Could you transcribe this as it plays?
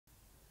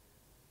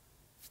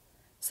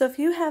So if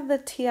you have the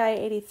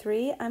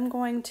TI-83, I'm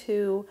going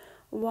to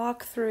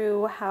walk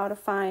through how to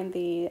find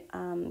the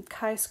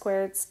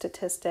chi-squared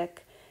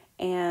statistic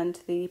and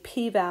the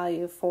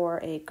p-value for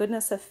a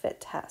goodness of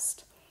fit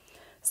test.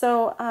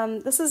 So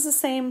this is the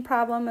same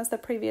problem as the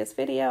previous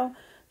video,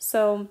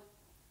 so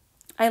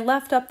I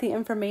left up the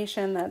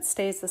information that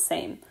stays the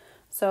same.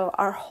 So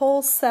our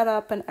whole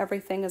setup and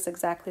everything is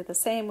exactly the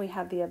same. We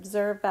have the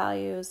observed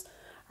values,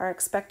 our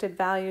expected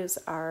values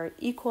are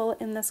equal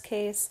in this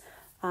case,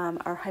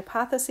 our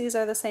hypotheses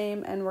are the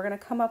same, and we're going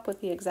to come up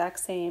with the exact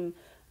same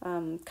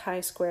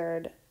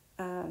chi-squared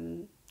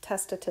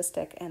test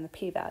statistic and the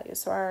p-value.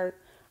 So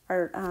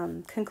our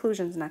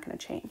conclusion is not going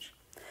to change.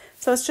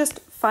 So it's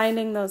just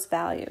finding those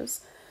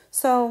values.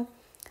 So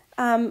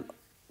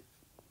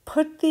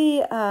put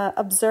the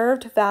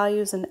observed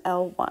values in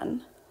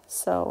L1.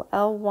 So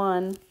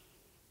L1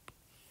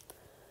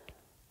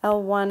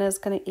 is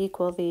going to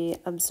equal the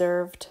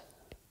observed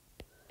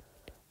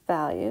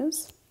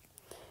values,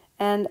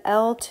 and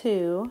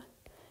L2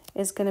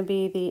 is going to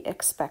be the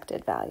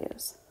expected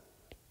values.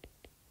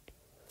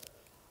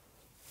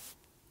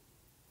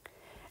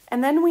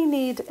 And then we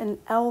need an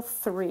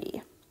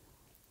L3.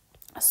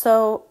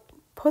 So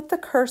put the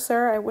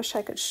cursor, I wish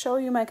I could show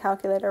you my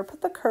calculator,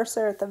 put the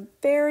cursor at the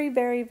very,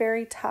 very,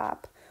 very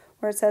top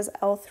where it says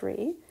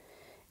L3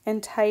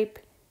 and type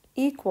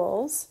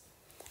equals,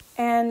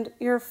 and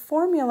your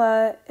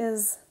formula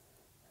is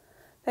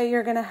that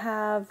you're going to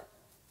have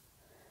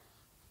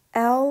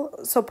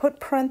so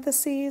put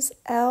parentheses,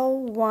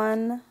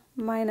 L1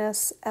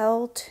 minus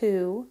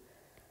L2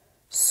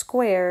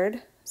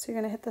 squared, so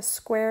you're going to hit the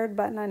squared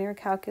button on your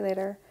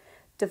calculator,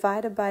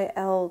 divided by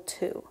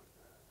L2.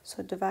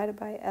 So divided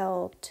by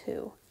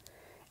L2.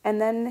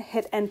 And then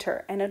hit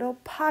enter, and it'll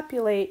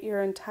populate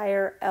your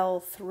entire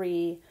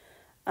L3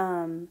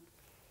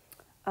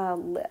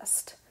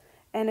 list.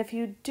 And if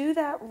you do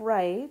that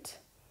right,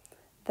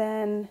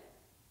 then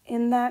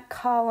in that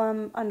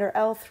column under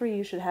L3,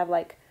 you should have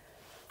like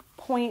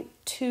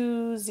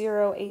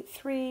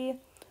 0.2083,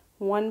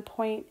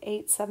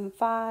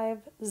 1.875,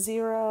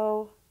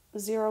 0,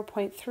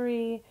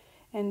 0.3,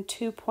 and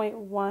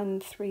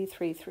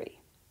 2.1333.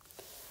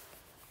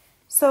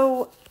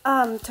 So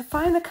to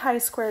find the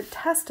chi-squared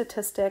test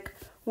statistic,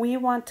 we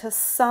want to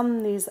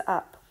sum these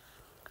up.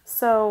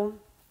 So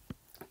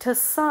to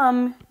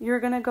sum, you're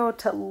going to go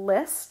to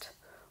list,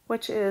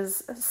 which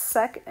is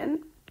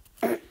second,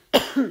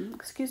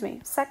 excuse me,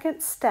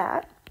 second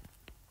stat,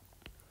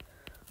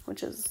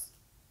 which is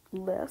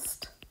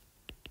list.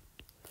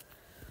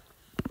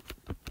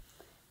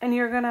 And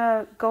you're going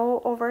to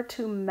go over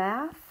to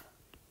math.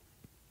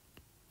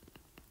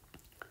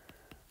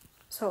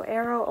 So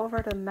arrow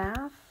over to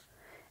math.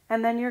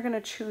 And then you're going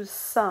to choose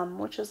sum,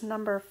 which is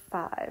number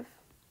 5.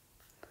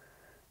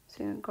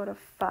 So you can go to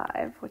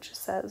 5, which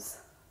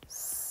says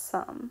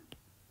sum.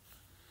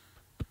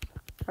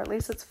 Or at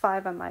least it's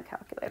 5 on my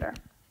calculator.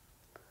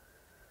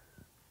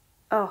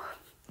 Oh,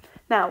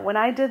 now when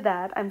I did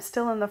that, I'm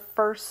still in the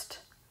first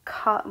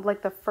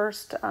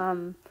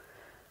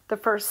the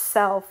first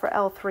cell for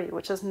L3,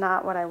 which is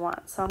not what I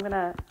want. So I'm going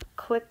to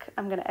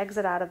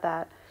exit out of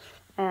that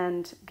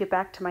and get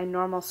back to my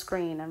normal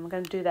screen. I'm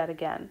going to do that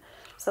again.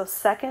 So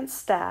second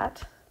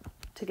stat,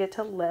 to get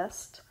to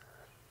list,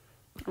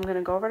 I'm going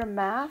to go over to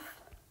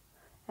math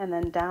and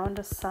then down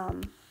to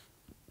sum.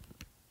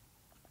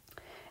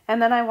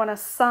 And then I want to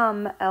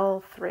sum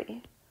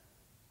L3.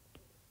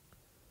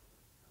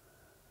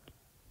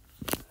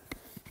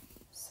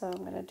 So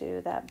I'm going to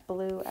do that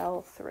blue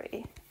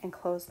L3 and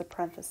close the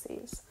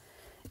parentheses.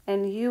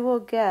 And you will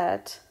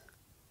get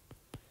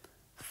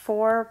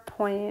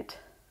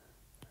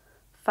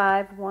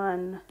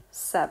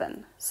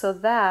 4.517. So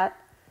that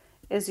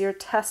is your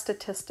test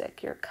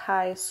statistic, your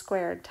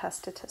chi-squared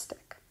test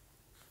statistic.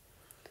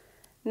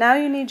 Now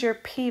you need your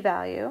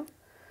p-value.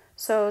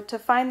 So to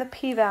find the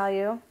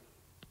p-value,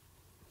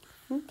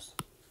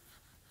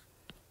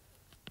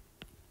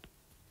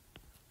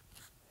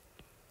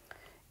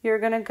 you're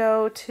going to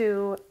go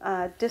to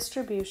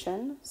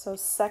distribution, so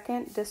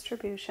second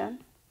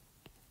distribution,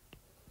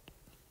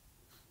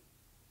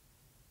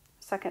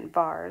 second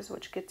vars,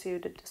 which gets you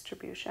to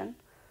distribution.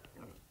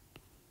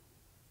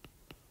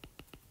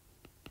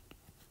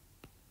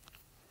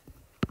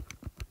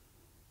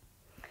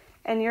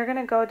 And you're going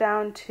to go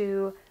down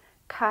to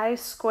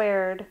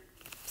chi-squared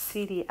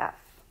CDF.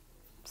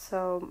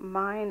 So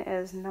mine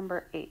is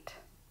number 8.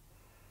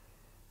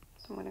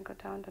 So I'm going to go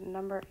down to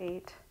number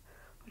 8,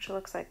 which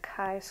looks like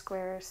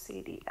chi-square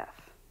CDF.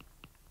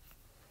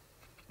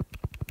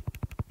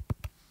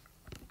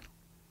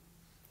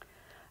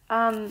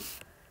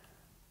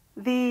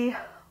 The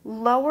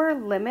lower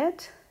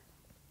limit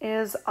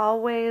is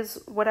always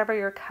whatever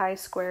your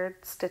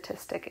chi-squared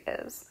statistic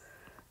is.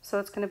 So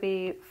it's going to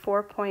be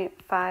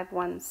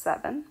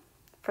 4.517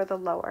 for the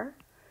lower.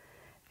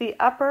 The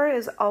upper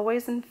is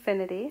always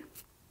infinity.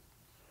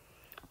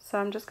 So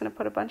I'm just going to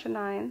put a bunch of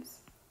 9s.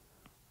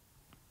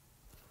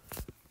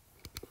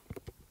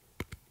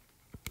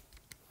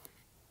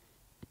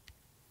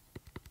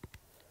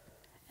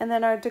 And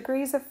then our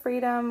degrees of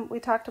freedom, we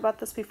talked about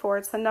this before.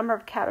 It's the number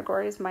of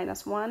categories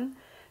minus 1.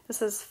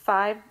 This is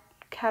 5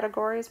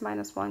 categories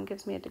minus 1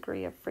 gives me a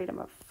degree of freedom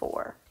of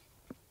 4.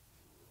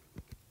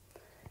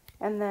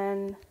 And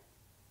then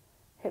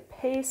hit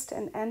paste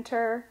and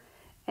enter,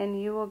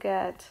 and you will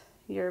get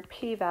your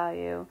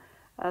p-value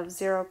of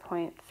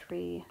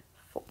 0.34.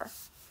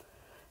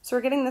 So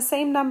we're getting the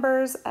same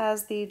numbers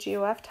as the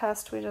GOF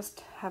test, we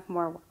just have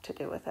more work to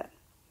do with it.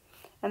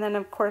 And then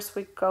of course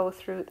we go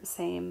through the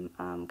same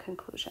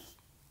conclusion.